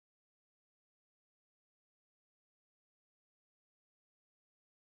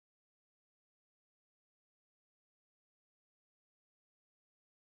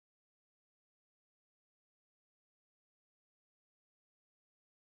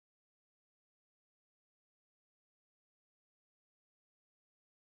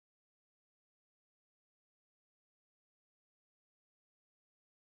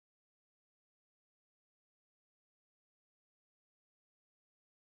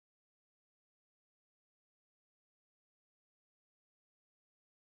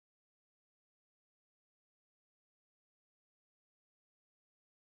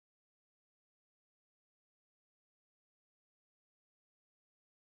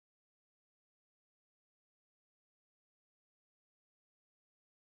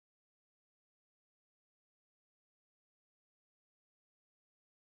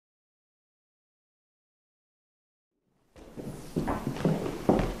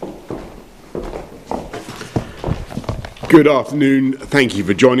Good afternoon. Thank you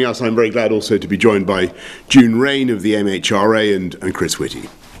for joining us. I'm very glad also to be joined by June Rain of the MHRA and Chris Whitty.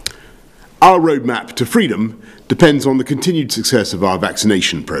 Our roadmap to freedom depends on the continued success of our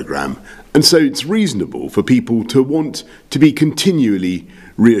vaccination programme, and so it's reasonable for people to want to be continually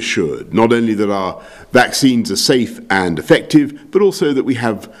reassured, not only that our vaccines are safe and effective, but also that we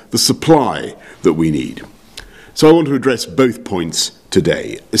have the supply that we need. So I want to address both points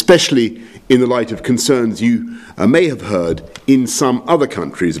today, especially in the light of concerns you may have heard in some other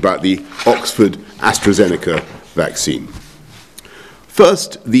countries about the Oxford AstraZeneca vaccine.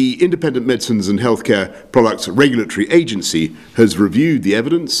 First, the Independent Medicines and Healthcare Products Regulatory Agency has reviewed the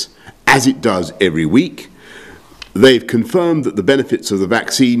evidence, as it does every week. They've confirmed that the benefits of the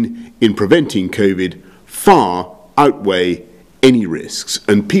vaccine in preventing COVID far outweigh any risks,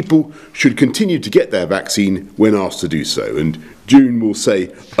 and people should continue to get their vaccine when asked to do so, and June will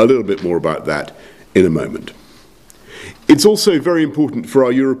say a little bit more about that in a moment. It's also very important for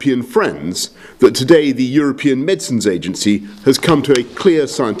our European friends that today the European Medicines Agency has come to a clear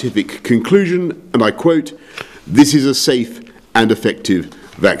scientific conclusion, and I quote, "This is a safe and effective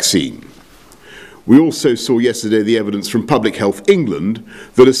vaccine." We also saw yesterday the evidence from Public Health England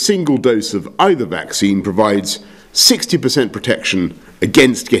that a single dose of either vaccine provides 60% protection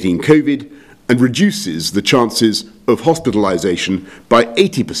against getting COVID and reduces the chances of hospitalisation by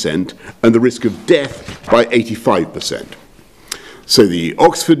 80% and the risk of death by 85%. So the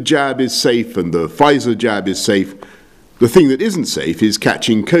Oxford jab is safe and the Pfizer jab is safe. The thing that isn't safe is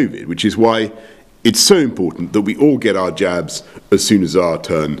catching COVID, which is why it's so important that we all get our jabs as soon as our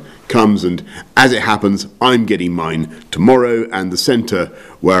turn comes, and as it happens, I'm getting mine tomorrow, and the centre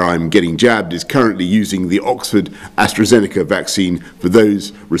where I'm getting jabbed is currently using the Oxford AstraZeneca vaccine for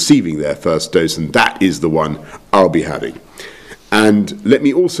those receiving their first dose, and that is the one I'll be having. And let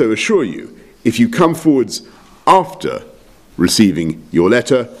me also assure you, if you come forwards after receiving your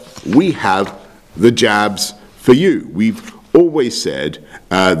letter, we have the jabs for you. We've always said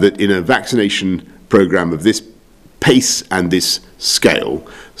that in a vaccination programme of this pace and this scale,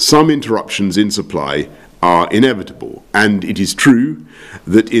 some interruptions in supply are inevitable. And it is true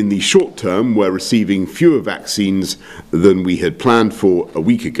that in the short term, we're receiving fewer vaccines than we had planned for a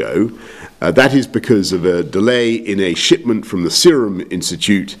week ago. That is because of a delay in a shipment from the Serum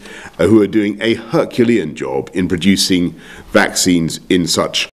Institute, who are doing a Herculean job in producing vaccines in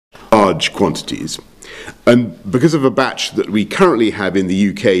such large quantities. And because of a batch that we currently have in the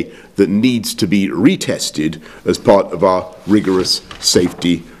UK that needs to be retested as part of our rigorous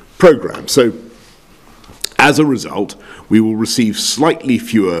safety programme. So, as a result, we will receive slightly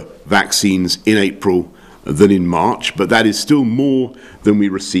fewer vaccines in April than in March, but that is still more than we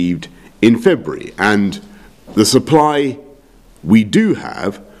received in February. And the supply we do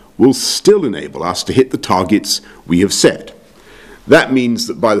have will still enable us to hit the targets we have set. That means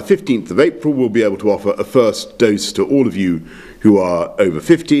that by the 15th of April, we'll be able to offer a first dose to all of you who are over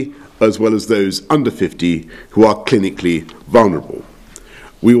 50, as well as those under 50 who are clinically vulnerable.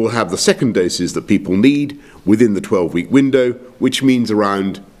 We will have the second doses that people need within the 12-week window, which means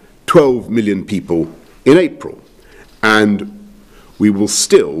around 12 million people in April. And we will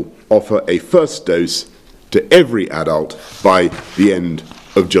still offer a first dose to every adult by the end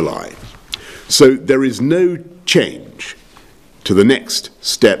of July. So there is no change to the next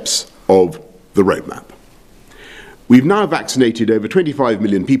steps of the roadmap. We've now vaccinated over 25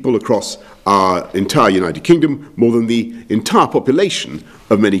 million people across our entire United Kingdom, more than the entire population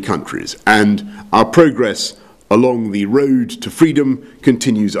of many countries, and our progress along the road to freedom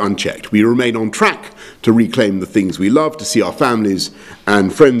continues unchecked. We remain on track to reclaim the things we love, to see our families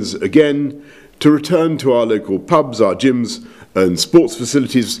and friends again, to return to our local pubs, our gyms and sports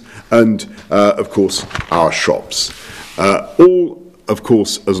facilities, and of course our shops. All, of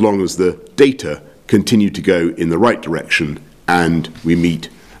course, as long as the data continue to go in the right direction and we meet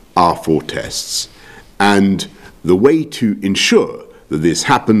our 4 tests. And the way to ensure that this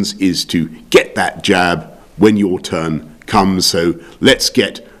happens is to get that jab when your turn comes. So let's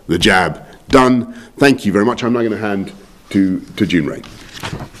get the jab done. Thank you very much. I'm now going to hand to June Rain.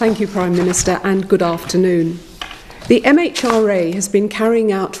 Thank you, Prime Minister, and good afternoon. The MHRA has been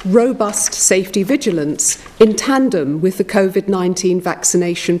carrying out robust safety vigilance in tandem with the COVID-19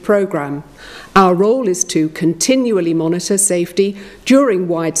 vaccination programme. Our role is to continually monitor safety during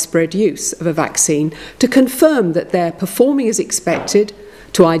widespread use of a vaccine, to confirm that they're performing as expected,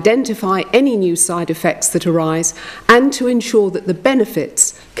 to identify any new side effects that arise, and to ensure that the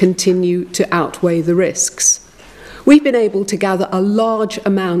benefits continue to outweigh the risks. We've been able to gather a large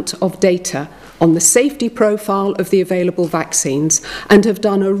amount of data on the safety profile of the available vaccines and have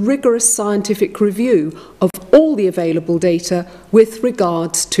done a rigorous scientific review of all the available data with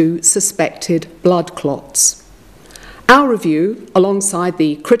regards to suspected blood clots. Our review, alongside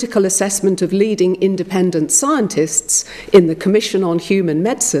the critical assessment of leading independent scientists in the Commission on Human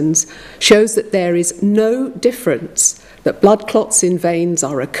Medicines, shows that there is no difference, that blood clots in veins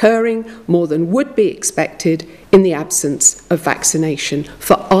are occurring more than would be expected in the absence of vaccination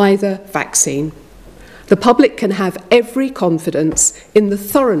for either vaccine. The public can have every confidence in the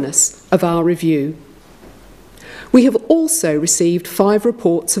thoroughness of our review. We have also received 5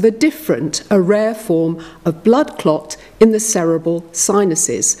 reports of a rare form of blood clot in the cerebral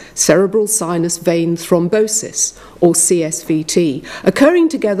sinuses, cerebral sinus vein thrombosis, or CSVT, occurring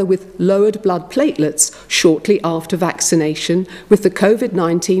together with lowered blood platelets shortly after vaccination with the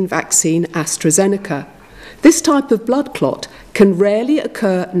COVID-19 vaccine AstraZeneca. This type of blood clot can rarely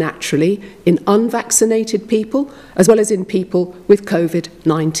occur naturally in unvaccinated people, as well as in people with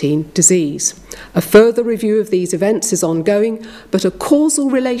COVID-19 disease. A further review of these events is ongoing, but a causal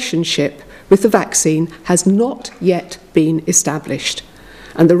relationship with the vaccine has not yet been established.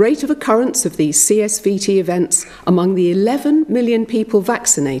 And the rate of occurrence of these CSVT events among the 11 million people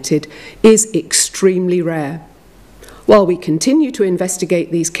vaccinated is extremely rare. While we continue to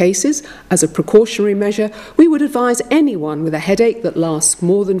investigate these cases as a precautionary measure, we would advise anyone with a headache that lasts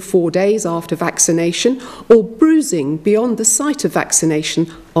more than 4 days after vaccination or bruising beyond the site of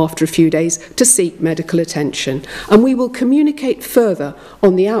vaccination after a few days to seek medical attention. And we will communicate further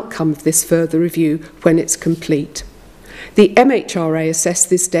on the outcome of this further review when it's complete. The MHRA assessed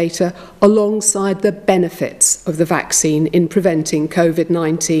this data alongside the benefits of the vaccine in preventing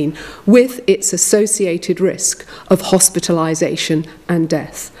COVID-19 with its associated risk of hospitalisation and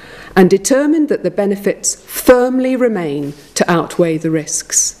death, and determined that the benefits firmly remain to outweigh the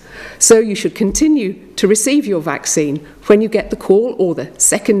risks. So you should continue to receive your vaccine when you get the call or the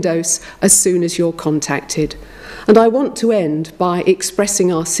second dose as soon as you're contacted. And I want to end by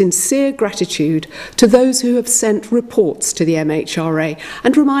expressing our sincere gratitude to those who have sent reports to the MHRA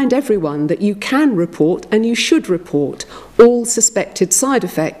and remind everyone that you can report and you should report all suspected side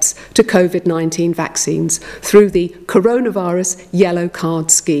effects to COVID-19 vaccines through the Coronavirus Yellow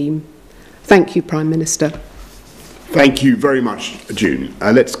Card Scheme. Thank you, Prime Minister. Thank you very much, June.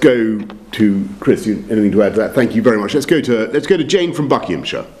 Let's go to Chris. Anything to add to that? Thank you very much. Let's go to Jane from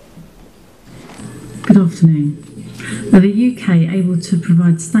Buckinghamshire. Good afternoon. Are the UK able to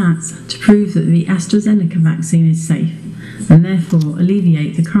provide stats to prove that the AstraZeneca vaccine is safe and therefore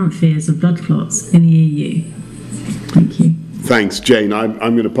alleviate the current fears of blood clots in the EU? Thank you. Thanks, Jane. I'm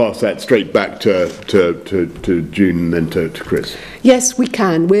going to pass that straight back to June and then to Chris. Yes, we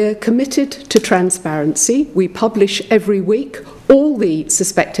can. We're committed to transparency. We publish every week all the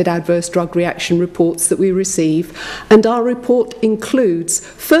suspected adverse drug reaction reports that we receive, and our report includes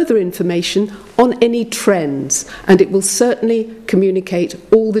further information on any trends, and it will certainly communicate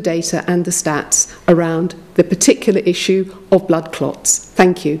all the data and the stats around the particular issue of blood clots.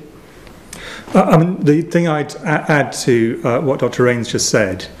 Thank you. The thing I'd add to what Dr. Rains just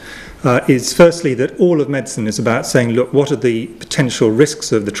said is firstly that all of medicine is about saying, look, what are the potential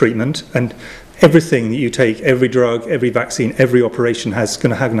risks of the treatment? And everything that you take, every drug, every vaccine, every operation is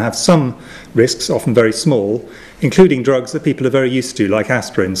going to have some risks, often very small, including drugs that people are very used to, like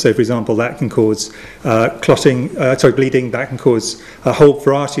aspirin. So, for example, that can cause bleeding, that can cause a whole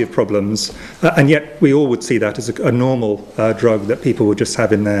variety of problems, and yet we all would see that as a normal drug that people would just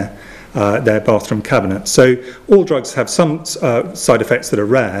have in their bathroom cabinet. So all drugs have some side effects that are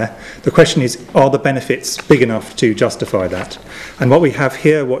rare. The question is, are the benefits big enough to justify that? And what we have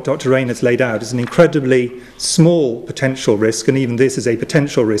here, what Dr. Rain has laid out, is an incredibly small potential risk, and even this is a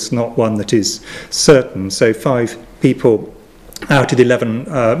potential risk, not one that is certain. So 5 people out of the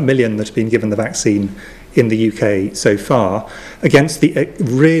 11 million that have been given the vaccine in the UK so far, against the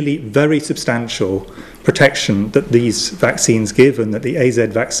really very substantial protection that these vaccines give and that the AZ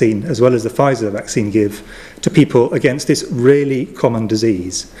vaccine as well as the Pfizer vaccine give to people against this really common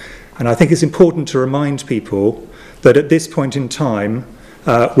disease. And I think it's important to remind people that at this point in time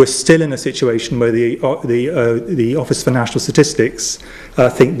we're still in a situation where the Office for National Statistics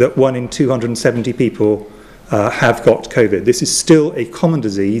think that 1 in 270 people have got COVID. This is still a common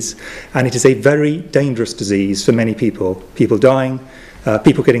disease, and it is a very dangerous disease for many people. People dying,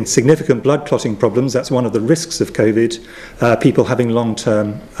 people getting significant blood clotting problems, that's one of the risks of COVID, people having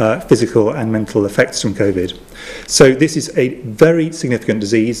long-term physical and mental effects from COVID. So this is a very significant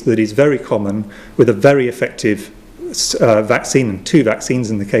disease that is very common, with a very effective vaccine, and 2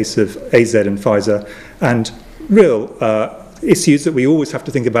 vaccines in the case of AZ and Pfizer, and real issues that we always have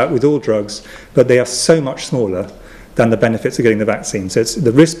to think about with all drugs, but they are so much smaller than the benefits of getting the vaccine. So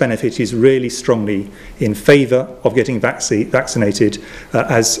the risk-benefit is really strongly in favour of getting vaccinated,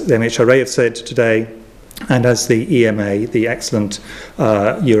 as the MHRA have said today, and as the EMA, the excellent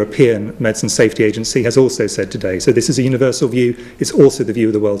European Medicine Safety Agency, has also said today. So this is a universal view. It's also the view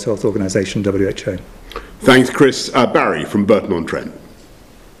of the World Health Organization, WHO. Thanks, Chris. Barry from Burton-on-Trent.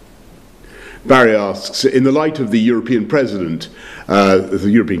 Barry asks, in the light of the European President, the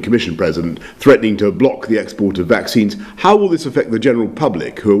European Commission President, threatening to block the export of vaccines, how will this affect the general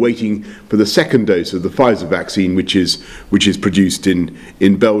public who are waiting for the second dose of the Pfizer vaccine, which is produced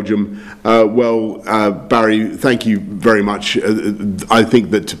in Belgium? Barry, thank you very much. I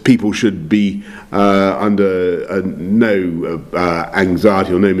think that people should be under no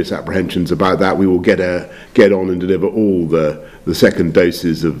anxiety or no misapprehensions about that. We will get on and deliver all the second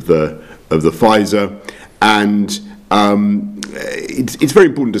doses of the Pfizer, and it's very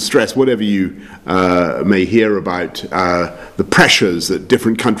important to stress, whatever you may hear about the pressures that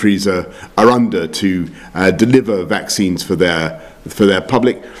different countries are under to deliver vaccines for their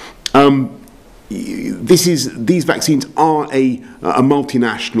public. These vaccines are a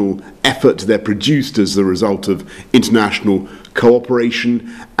multinational effort. They're produced as the result of international cooperation,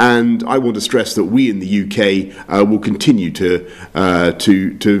 and I want to stress that we in the UK will continue to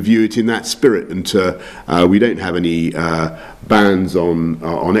view it in that spirit, and we don't have any bans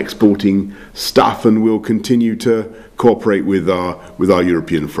on exporting stuff, and we'll continue to cooperate with our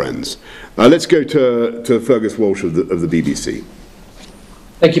European friends. Let's go to Fergus Walsh of the BBC.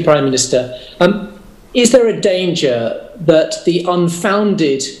 Thank you, Prime Minister. Is there a danger that the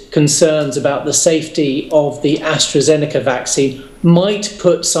unfounded concerns about the safety of the AstraZeneca vaccine might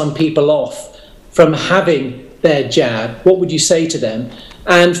put some people off from having their jab? What would you say to them?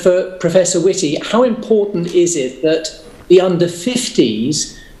 And for Professor Whitty, how important is it that the under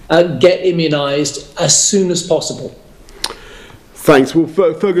 50s get immunised as soon as possible? Thanks. Well,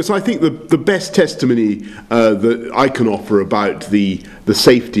 Fergus, I think the best testimony that I can offer about the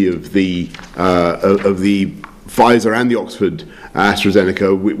safety of the Pfizer and the Oxford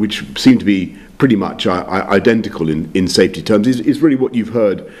AstraZeneca, which seem to be pretty much identical in safety terms, is really what you've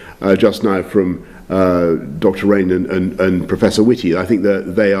heard just now from Dr. Rain and Professor Whitty. I think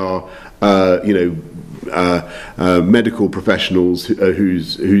that they are, medical professionals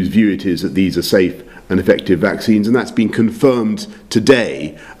whose view it is that these are safe and effective vaccines, and that's been confirmed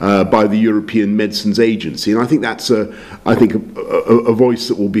today by the European Medicines Agency. And I think that's a voice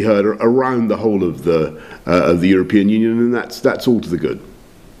that will be heard around the whole of the European Union, and that's all to the good.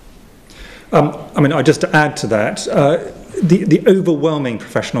 Just to add to that, the overwhelming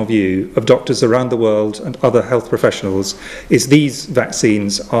professional view of doctors around the world and other health professionals is these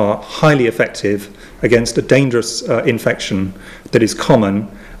vaccines are highly effective against a dangerous infection that is common,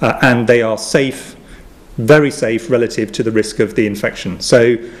 and they are safe, very safe relative to the risk of the infection.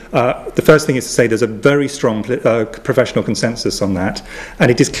 So the first thing is to say there's a very strong professional consensus on that, and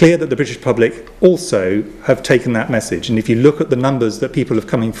it is clear that the British public also have taken that message. And if you look at the numbers that people have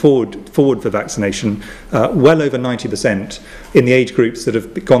coming forward for vaccination, well over 90% in the age groups that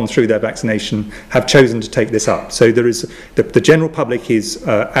have gone through their vaccination have chosen to take this up. So there is the general public is,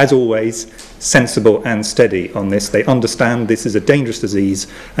 as always, sensible and steady on this. They understand this is a dangerous disease,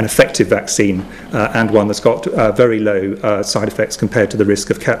 an effective vaccine, and one that's got very low side effects compared to the risk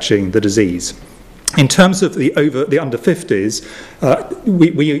of catching the disease. In terms of the under 50s,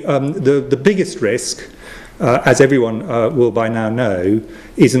 the biggest risk, as everyone will by now know,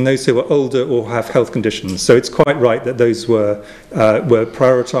 is in those who are older or have health conditions. So it's quite right that those were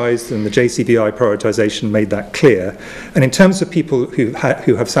prioritised, and the JCVI prioritisation made that clear. And in terms of people who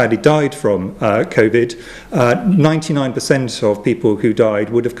have sadly died from COVID, 99% of people who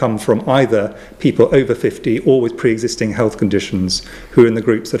died would have come from either people over 50 or with pre-existing health conditions who are in the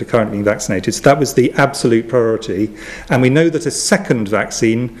groups that are currently being vaccinated. So that was the absolute priority. And we know that a second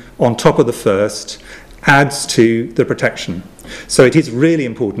vaccine on top of the first adds to the protection. So it is really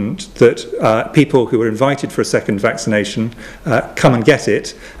important that people who are invited for a second vaccination come and get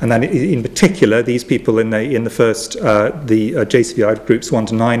it, and then in particular these people in the first the JCVI groups 1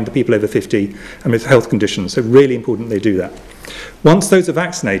 to 9, the people over 50 and with health conditions. So really important they do that. Once those are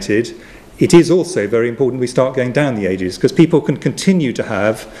vaccinated, it is also very important we start going down the ages, because people can continue to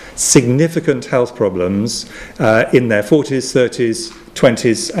have significant health problems in their 40s, 30s,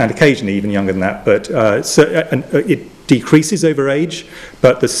 20s, and occasionally even younger than that. But it decreases over age,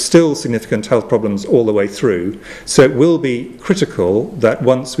 but there's still significant health problems all the way through. So it will be critical that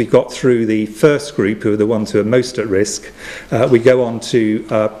once we got through the first group, who are the ones who are most at risk, we go on to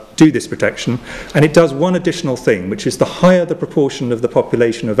do this protection, and it does one additional thing, which is the higher the proportion of the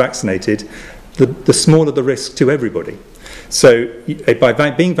population are vaccinated, the smaller the risk to everybody. So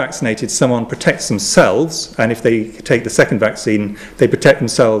by being vaccinated, someone protects themselves, and if they take the second vaccine, they protect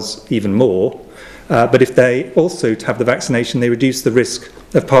themselves even more. But if they also have the vaccination, they reduce the risk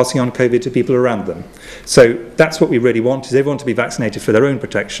of passing on COVID to people around them. So that's what we really want, is everyone to be vaccinated for their own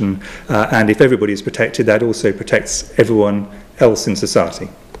protection, and if everybody is protected, that also protects everyone else in society.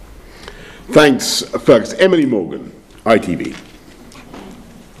 Thanks, Fergus. Emily Morgan, ITV.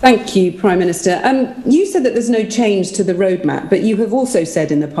 Thank you, Prime Minister. You said that there's no change to the roadmap, but you have also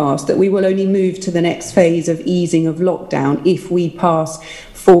said in the past that we will only move to the next phase of easing of lockdown if we pass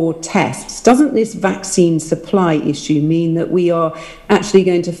 4 tests. Doesn't this vaccine supply issue mean that we are actually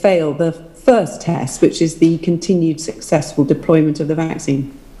going to fail the first test, which is the continued successful deployment of the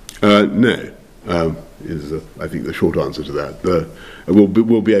vaccine? No, is I think the short answer to that.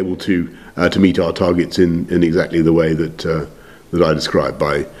 We'll be able to meet our targets in exactly the way that I described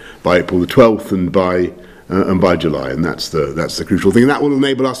by April the 12th and by July, and that's the crucial thing. And that will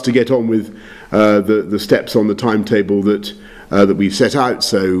enable us to get on with the steps on the timetable that we've set out.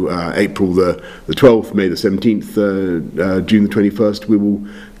 So April the 12th, May the 17th, June the 21st, we will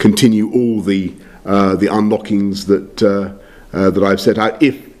continue all the unlockings that I've set out.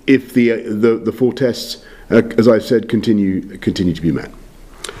 If the 4 tests, as I've said, continue to be met.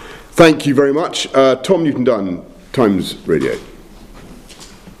 Thank you very much, Tom Newton-Dunn, Times Radio.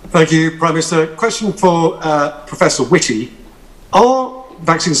 Thank you, Prime Minister. Question for Professor Whitty. Are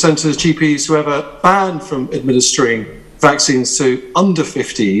vaccine centres, GPs, whoever, banned from administering vaccines to under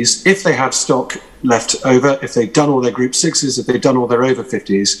 50s if they have stock left over, if they've done all their Group 6s, if they've done all their over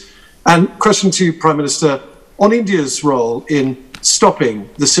 50s? And question to Prime Minister, on India's role in stopping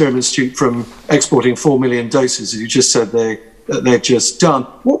the Serum Institute from exporting 4 million doses, as you just said they've just done,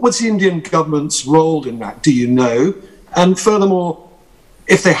 what was the Indian government's role in that? Do you know? And furthermore,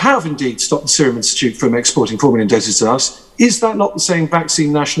 if they have indeed stopped the Serum Institute from exporting 4 million doses to us, is that not the same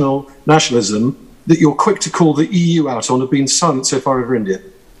vaccine nationalism that you're quick to call the EU out on, have been silent so far over India?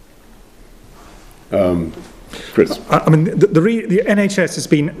 Chris. I mean, the NHS has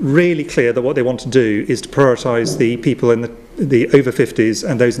been really clear that what they want to do is to prioritise the people in the over 50s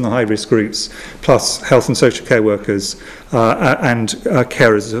and those in the high-risk groups, plus health and social care workers and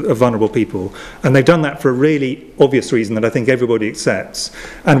carers of vulnerable people. And they've done that for a really obvious reason that I think everybody accepts.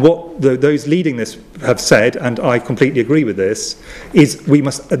 And what those leading this have said, and I completely agree with this, is we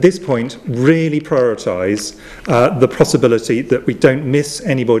must, at this point, really prioritise the possibility that we don't miss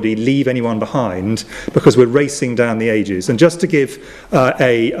anybody, leave anyone behind, because we're racing down the ages. And just to give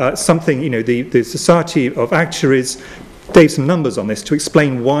something, you know, the Society of Actuaries gave some numbers on this to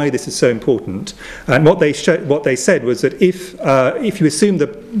explain why this is so important. And what they said was that if you assume the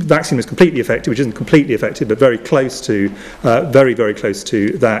vaccine was completely effective, which isn't completely effective, but very close to, very, very close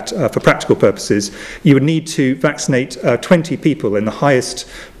to that for practical purposes, you would need to vaccinate 20 people in the highest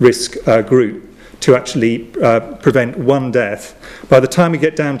risk group to actually prevent 1 death. By the time we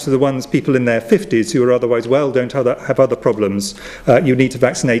get down to the people in their 50s who are otherwise well, don't have other problems, you need to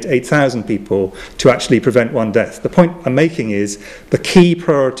vaccinate 8,000 people to actually prevent 1 death. The point I'm making is the key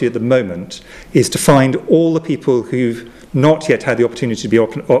priority at the moment is to find all the people who've not yet had the opportunity to be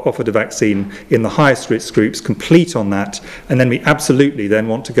offered a vaccine in the highest risk groups, complete on that, and then we absolutely then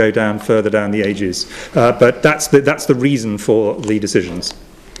want to go further down the ages. But that's the reason for the decisions.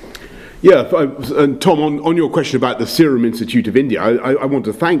 Yeah, and Tom, on your question about the Serum Institute of India, I want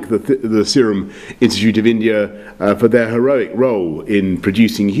to thank the Serum Institute of India for their heroic role in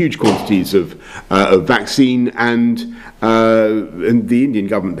producing huge quantities of vaccine, and the Indian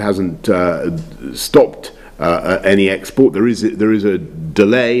government hasn't stopped any export. There is a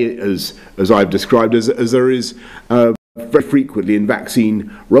delay, as I've described, as there is very frequently in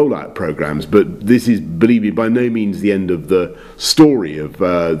vaccine rollout programs, but this is, believe me, by no means the end of the story of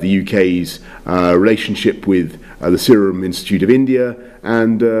the UK's relationship with the Serum Institute of India,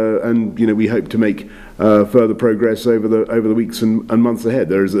 and you know, we hope to make further progress over the weeks and months ahead.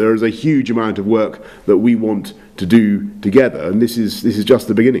 There is a huge amount of work that we want to do together, and this is just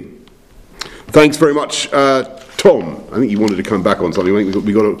the beginning. Thanks very much, Tom. I think you wanted to come back on something. I think do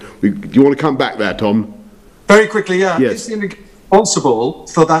you want to come back there, Tom? Very quickly, yeah. Yes. Is the Indian responsible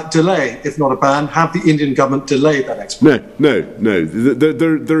for that delay, if not a ban? Have the Indian government delayed that export? No.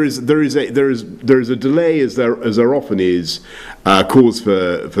 There is a delay, as there often is, caused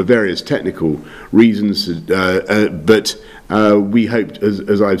for various technical reasons. But we hope,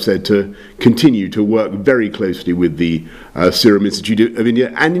 as I've said, to continue to work very closely with the Serum Institute of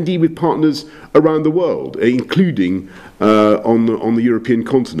India and indeed with partners around the world, including on the European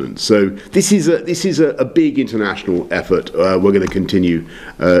continent. So this is a big international effort. We're going to continue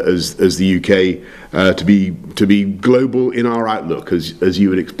as the UK to be global in our outlook, as you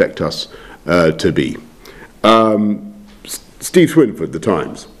would expect us to be. Steve Swinford, The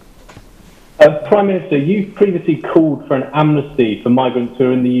Times. Prime Minister, you've previously called for an amnesty for migrants who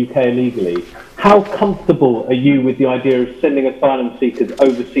are in the UK illegally. How comfortable are you with the idea of sending asylum seekers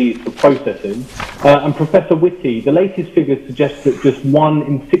overseas for processing? And Professor Whitty, the latest figures suggest that just 1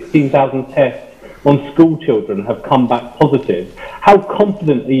 in 16,000 tests on school children have come back positive. How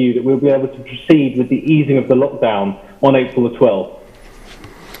confident are you that we'll be able to proceed with the easing of the lockdown on April the 12th?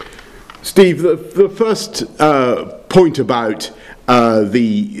 Steve, the first point about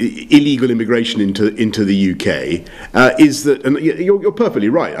the illegal immigration into the UK is that, and you're perfectly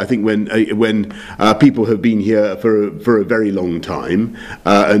right. I think when people have been here for a very long time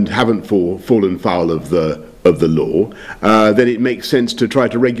and haven't fallen foul of the law, then it makes sense to try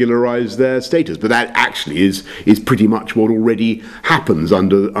to regularise their status. But that actually is pretty much what already happens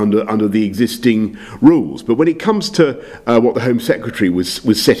under the existing rules. But when it comes to what the Home Secretary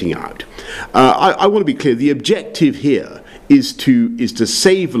was setting out, I want to be clear. The objective here is to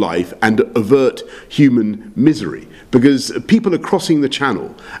save life and avert human misery, because people are crossing the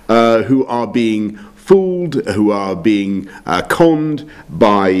channel who are being fooled, who are being conned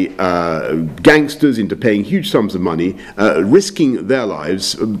by gangsters into paying huge sums of money, risking their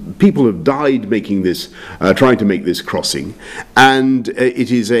lives. People have died making this, trying to make this crossing, and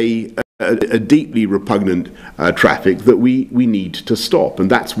it is a deeply repugnant traffic that we need to stop, and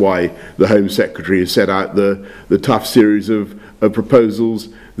that's why the Home Secretary has set out the tough series of proposals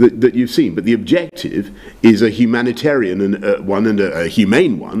that you've seen. But the objective is a humanitarian one and a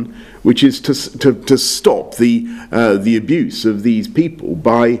humane one, which is to stop the abuse of these people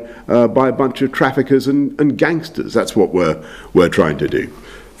by a bunch of traffickers and gangsters. That's what we're trying to do.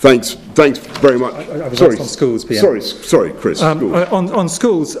 Thanks very much. I was on schools, PM. Sorry, Chris. On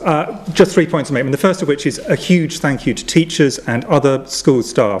schools, just 3 points to make. And the first of which is a huge thank you to teachers and other school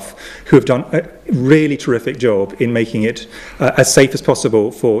staff who have done a really terrific job in making it as safe as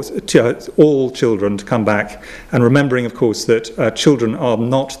possible for all children to come back. And remembering, of course, that children are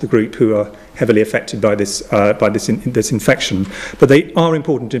not the group who are heavily affected by this infection, but they are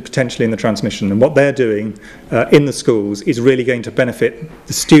important potentially in the transmission. And what they're doing in the schools is really going to benefit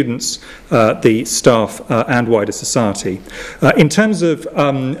the students, the staff, and wider society. In terms of,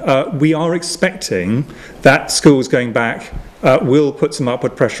 we are expecting that schools going back will put some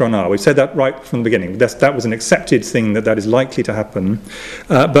upward pressure on R. We've said that right from the beginning. That was an accepted thing that is likely to happen.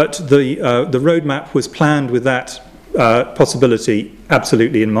 But the roadmap was planned with that possibility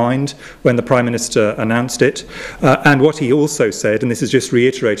absolutely in mind when the Prime Minister announced it. And what he also said, and this is just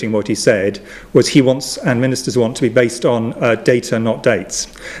reiterating what he said, was he wants, and ministers want, to be based on data, not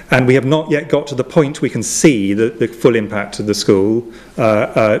dates. And we have not yet got to the point we can see the full impact of the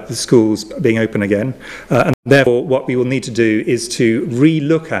schools being open again. And therefore, what we will need to do is to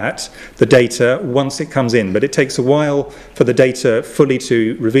re-look at the data once it comes in. But it takes a while for the data fully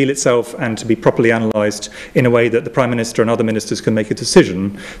to reveal itself and to be properly analysed in a way that the Prime Minister and other ministers can make a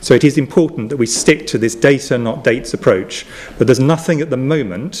decision. So it is important that we stick to this data, not dates approach. But there's nothing at the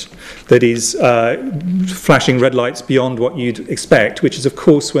moment that is flashing red lights beyond what you'd expect, which is, of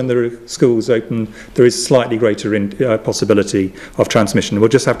course, when there are schools open, there is slightly greater possibility of transmission. We'll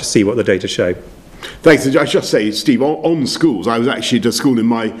just have to see what the data show. Thanks. I should say, Steve, on schools, I was actually at a school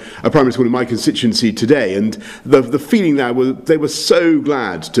a primary school in my constituency today, and the feeling there was they were so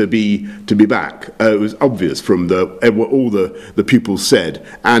glad to be back. It was obvious from what all the pupils said,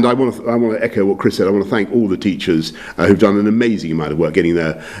 and I want to echo what Chris said. I want to thank all the teachers who've done an amazing amount of work getting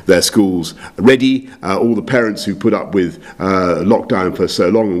their schools ready. All the parents who put up with lockdown for so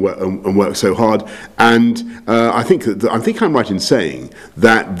long and worked so hard, and I think I'm right in saying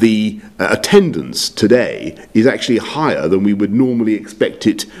that the attendance today is actually higher than we would normally expect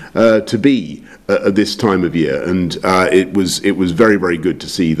it to be at this time of year, and it was very, very good to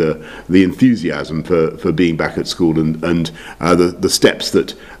see the enthusiasm for being back at school and the steps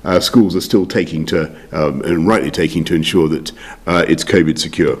that schools are still taking and rightly taking to ensure that it's COVID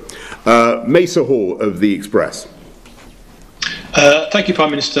secure. Mesa Hall of The Express. Thank you, Prime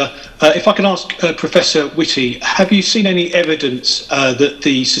Minister. If I can ask Professor Whitty, have you seen any evidence that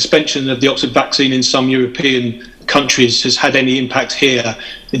the suspension of the Oxford vaccine in some European countries has had any impact here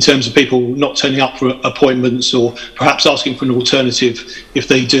in terms of people not turning up for appointments or perhaps asking for an alternative if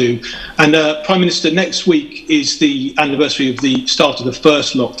they do. And Prime Minister, next week is the anniversary of the start of the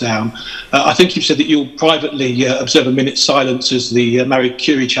first lockdown. I think you've said that you'll privately observe a minute's silence, as the Marie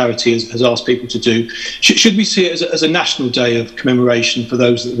Curie charity has asked people to do. Should we see it as a national day of commemoration for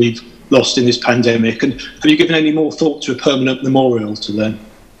those that we've lost in this pandemic? And have you given any more thought to a permanent memorial to them?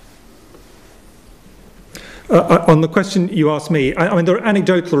 On the question you asked me, I mean, there are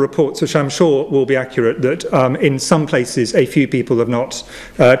anecdotal reports which I'm sure will be accurate that in some places a few people have not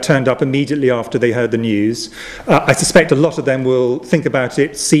turned up immediately after they heard the news. I suspect a lot of them will think about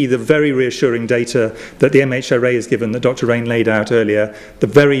it, see the very reassuring data that the MHRA has given, that Dr. Rain laid out earlier, the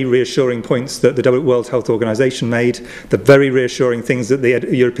very reassuring points that the World Health Organization made, the very reassuring things that the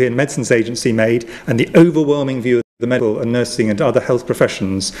European Medicines Agency made, and the overwhelming view of the medical and nursing and other health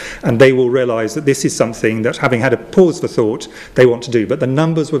professions, and they will realise that this is something that, having had a pause for thought, they want to do. But the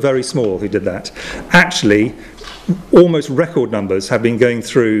numbers were very small who did that. Actually, almost record numbers have been going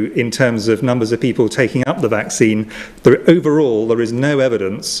through in terms of numbers of people taking up the vaccine. Overall, there is no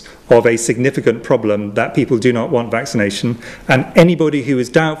evidence of a significant problem that people do not want vaccination. And anybody who is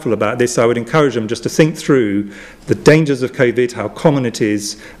doubtful about this, I would encourage them just to think through the dangers of COVID, how common it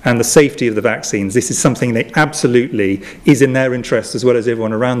is, and the safety of the vaccines. This is something that absolutely is in their interest, as well as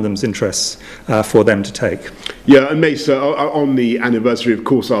everyone around them's interests, for them to take. Yeah, and Mace, on the anniversary, of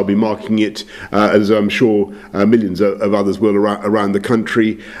course, I'll be marking it, as I'm sure millions of others will around the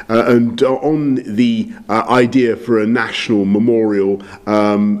country. And on the idea for a national memorial,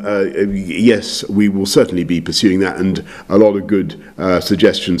 yes, we will certainly be pursuing that, and a lot of good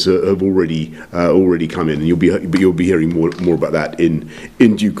suggestions have already come in, and you'll be hearing more about that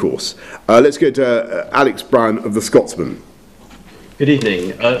in due course. Let's go to Alex Brown of the Scotsman. Good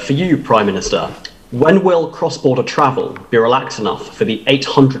evening. For you, Prime Minister, when will cross-border travel be relaxed enough for the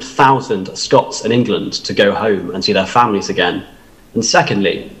 800,000 Scots in England to go home and see their families again? And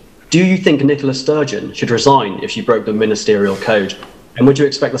secondly, do you think Nicola Sturgeon should resign if she broke the ministerial code? And would you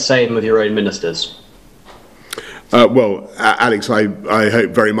expect the same of your own ministers? Well, Alex, I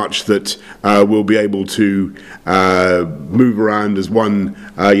hope very much that we'll be able to move around as one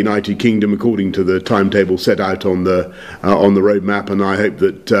United Kingdom according to the timetable set out on the roadmap, and I hope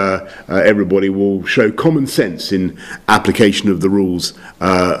that everybody will show common sense in application of the rules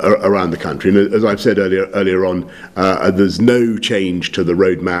around the country. And as I've said earlier on, there's no change to the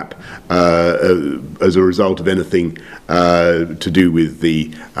roadmap as a result of anything to do with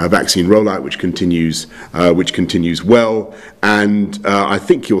the vaccine rollout, which continues well. And I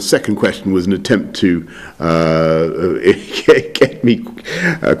think your second question was an attempt to get me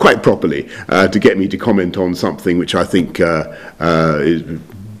quite properly to get me to comment on something which I think is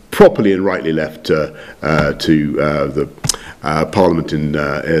properly and rightly left to the Parliament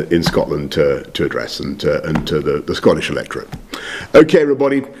in Scotland to address, and to the Scottish electorate. Okay,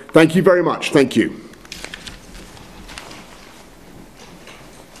 everybody, thank you very much. Thank you.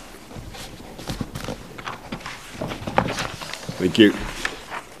 Thank you.